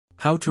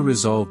How to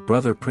resolve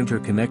brother printer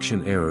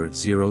connection error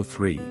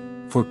 03.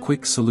 For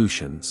quick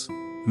solutions.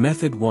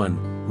 Method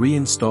 1.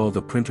 Reinstall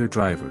the printer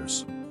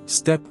drivers.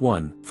 Step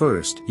 1.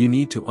 First, you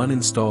need to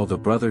uninstall the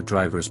brother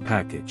drivers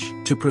package.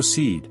 To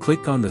proceed,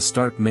 click on the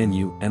Start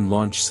menu and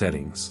launch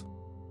Settings.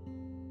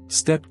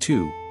 Step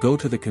 2. Go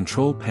to the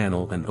Control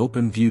panel and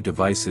open View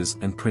Devices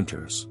and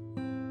Printers.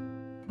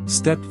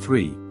 Step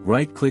 3.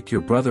 Right-click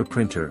your brother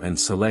printer and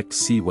select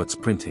See What's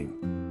Printing.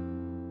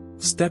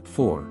 Step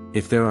 4.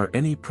 If there are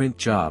any print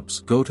jobs,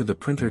 go to the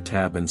Printer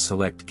tab and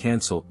select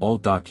Cancel All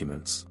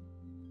Documents.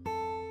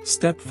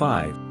 Step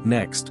 5.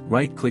 Next,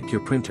 right-click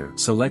your printer,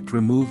 select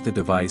Remove the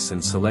device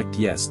and select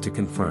Yes to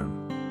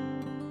confirm.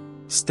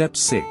 Step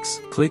 6.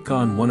 Click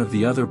on one of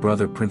the other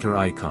brother printer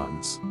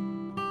icons.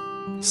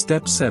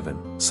 Step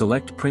 7.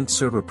 Select Print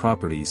Server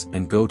Properties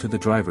and go to the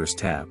Drivers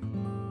tab.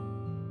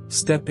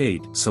 Step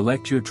 8.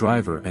 Select your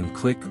driver and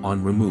click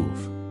on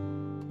Remove.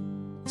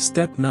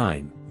 Step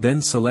 9. Then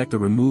select the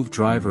Remove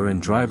Driver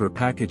and Driver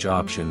Package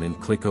option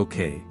and click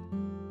OK.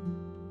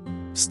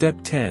 Step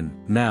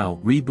 10.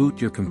 Now,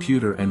 reboot your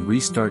computer and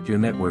restart your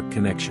network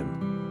connection.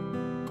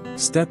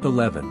 Step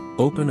 11.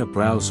 Open a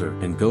browser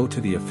and go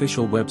to the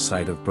official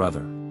website of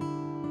Brother.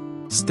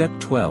 Step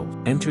 12.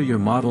 Enter your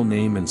model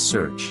name and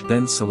search,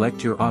 then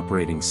select your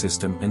operating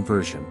system and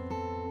version.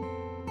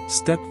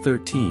 Step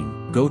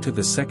 13. Go to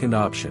the second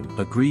option,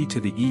 agree to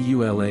the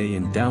EULA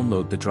and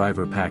download the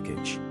driver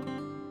package.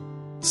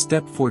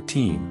 Step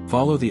 14.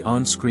 Follow the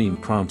on-screen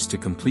prompts to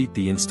complete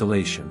the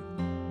installation.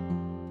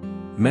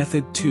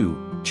 Method 2.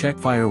 Check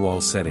firewall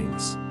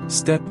settings.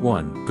 Step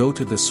 1. Go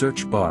to the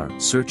search bar,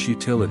 search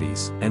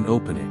Utilities, and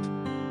open it.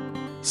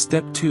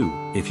 Step 2.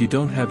 If you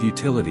don't have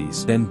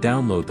utilities, then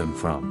download them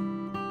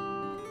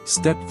from.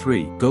 Step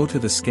 3. Go to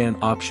the Scan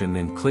option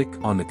and click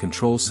on the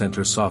Control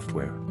Center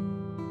software.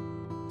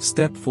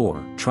 Step 4.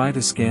 Try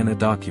to scan a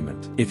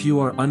document. If you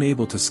are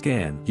unable to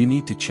scan, you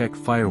need to check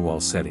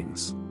firewall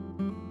settings.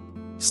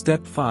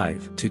 Step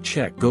 5. To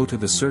check, go to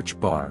the search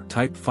bar,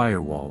 type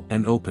firewall,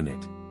 and open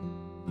it.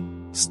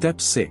 Step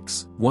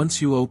 6.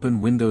 Once you open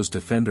Windows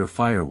Defender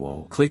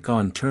Firewall, click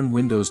on Turn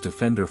Windows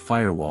Defender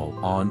Firewall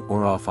on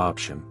or off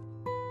option.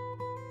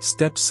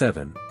 Step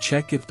 7.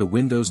 Check if the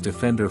Windows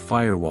Defender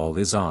Firewall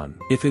is on.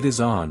 If it is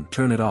on,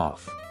 turn it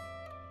off.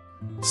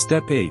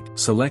 Step 8.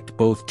 Select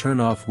both Turn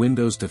Off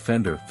Windows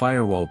Defender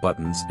Firewall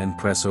buttons and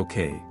press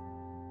OK.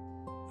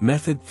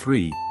 Method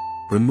 3.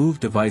 Remove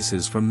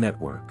devices from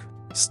network.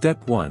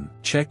 Step 1.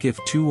 Check if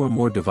 2 or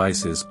more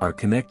devices are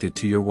connected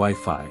to your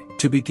Wi-Fi.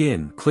 To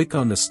begin, click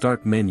on the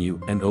Start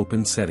menu and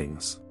open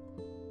Settings.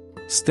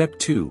 Step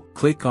 2.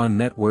 Click on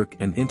Network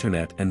and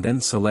Internet and then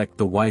select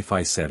the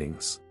Wi-Fi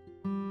settings.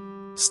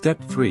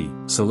 Step 3.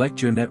 Select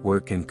your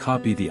network and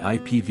copy the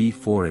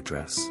IPv4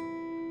 address.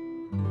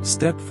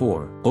 Step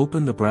 4.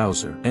 Open the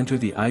browser, enter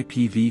the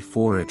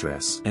IPv4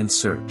 address and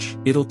search.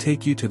 It'll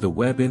take you to the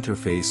web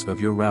interface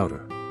of your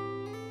router.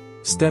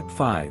 Step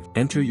 5.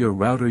 Enter your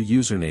router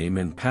username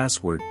and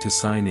password to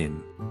sign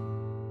in.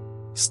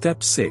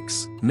 Step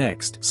 6.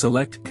 Next,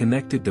 select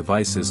Connected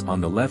Devices on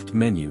the left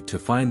menu to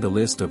find the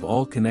list of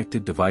all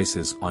connected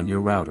devices on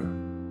your router.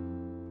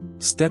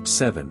 Step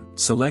 7.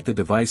 Select the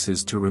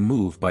devices to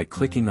remove by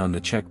clicking on the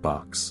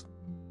checkbox.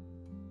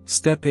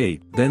 Step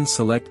 8. Then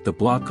select the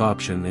block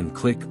option and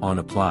click on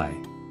Apply.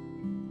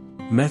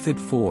 Method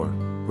 4.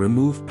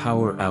 Remove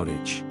power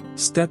outage.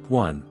 Step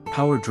 1.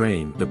 Power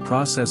drain, the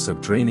process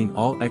of draining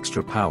all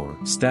extra power,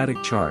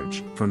 static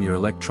charge, from your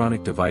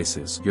electronic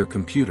devices, your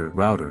computer,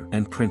 router,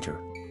 and printer.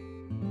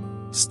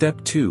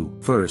 Step 2.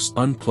 First,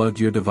 unplug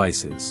your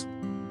devices.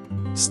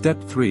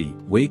 Step 3.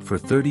 Wait for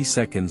 30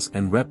 seconds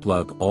and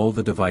replug all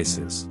the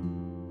devices.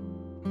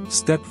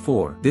 Step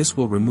 4. This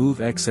will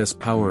remove excess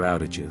power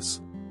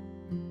outages.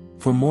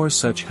 For more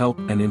such help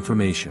and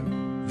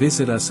information,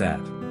 visit us at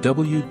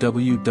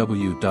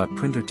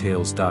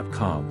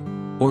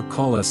www.printertales.com or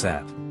call us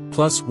at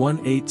 +1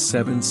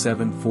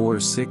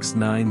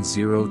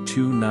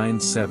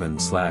 87746902297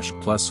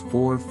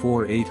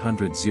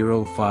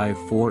 +44800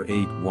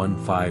 0548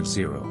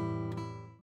 150.